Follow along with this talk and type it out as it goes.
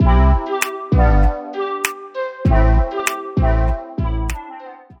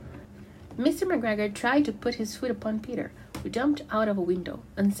Mr. McGregor tried to put his foot upon Peter, who jumped out of a window,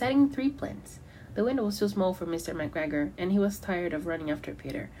 unsetting 3 plants. The window was too small for Mr. McGregor, and he was tired of running after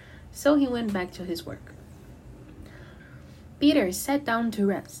Peter, so he went back to his work. Peter sat down to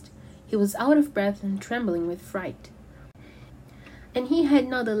rest. He was out of breath and trembling with fright, and he had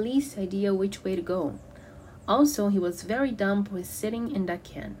not the least idea which way to go. Also, he was very dumb with sitting in that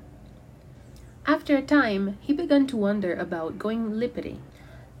can. After a time, he began to wonder about going lippity,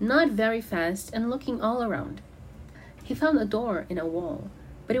 not very fast, and looking all around. He found a door in a wall,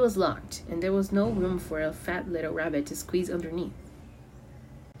 but it was locked, and there was no room for a fat little rabbit to squeeze underneath.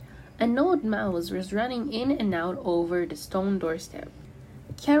 An old mouse was running in and out over the stone doorstep,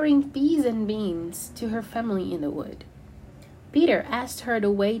 carrying peas and beans to her family in the wood. Peter asked her the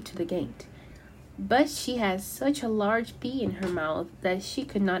way to the gate, but she had such a large pea in her mouth that she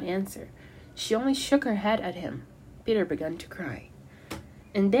could not answer. She only shook her head at him. Peter began to cry.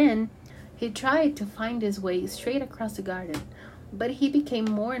 And then he tried to find his way straight across the garden, but he became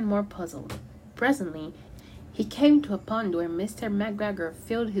more and more puzzled. Presently, he came to a pond where Mr. McGregor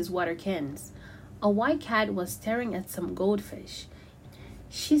filled his water cans. A white cat was staring at some goldfish.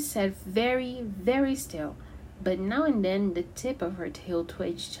 She sat very, very still, but now and then the tip of her tail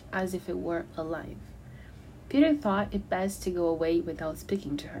twitched as if it were alive. Peter thought it best to go away without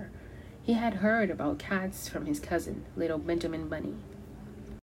speaking to her. He had heard about cats from his cousin, little Benjamin Bunny.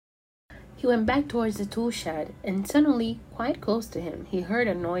 He went back towards the tool shed, and suddenly, quite close to him, he heard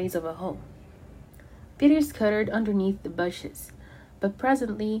a noise of a hoe. Peter scuttered underneath the bushes, but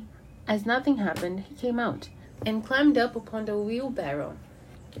presently, as nothing happened, he came out and climbed up upon the wheelbarrow.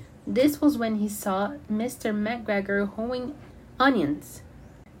 This was when he saw Mr. McGregor hoeing onions.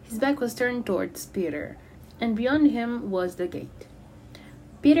 His back was turned towards Peter, and beyond him was the gate.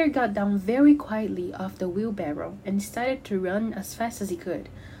 Peter got down very quietly off the wheelbarrow and started to run as fast as he could,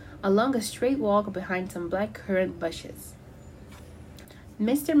 along a straight walk behind some black currant bushes.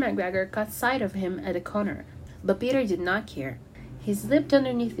 Mr. McGregor caught sight of him at the corner, but Peter did not care. He slipped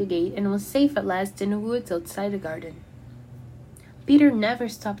underneath the gate and was safe at last in the woods outside the garden. Peter never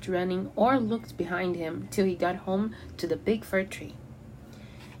stopped running or looked behind him till he got home to the big fir tree.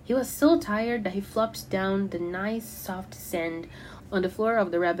 He was so tired that he flopped down the nice soft sand on the floor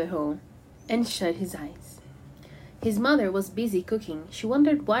of the rabbit hole and shut his eyes. His mother was busy cooking. She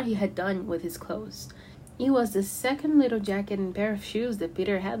wondered what he had done with his clothes. It was the second little jacket and pair of shoes that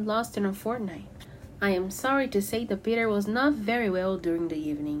Peter had lost in a fortnight. I am sorry to say that Peter was not very well during the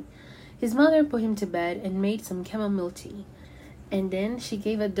evening. His mother put him to bed and made some chamomile tea, and then she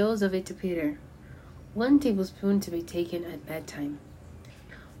gave a dose of it to Peter, 1 tablespoon to be taken at bedtime.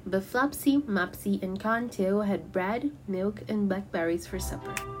 But Flopsy, Mopsy, and Cottontail had bread, milk, and blackberries for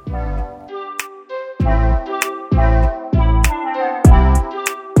supper.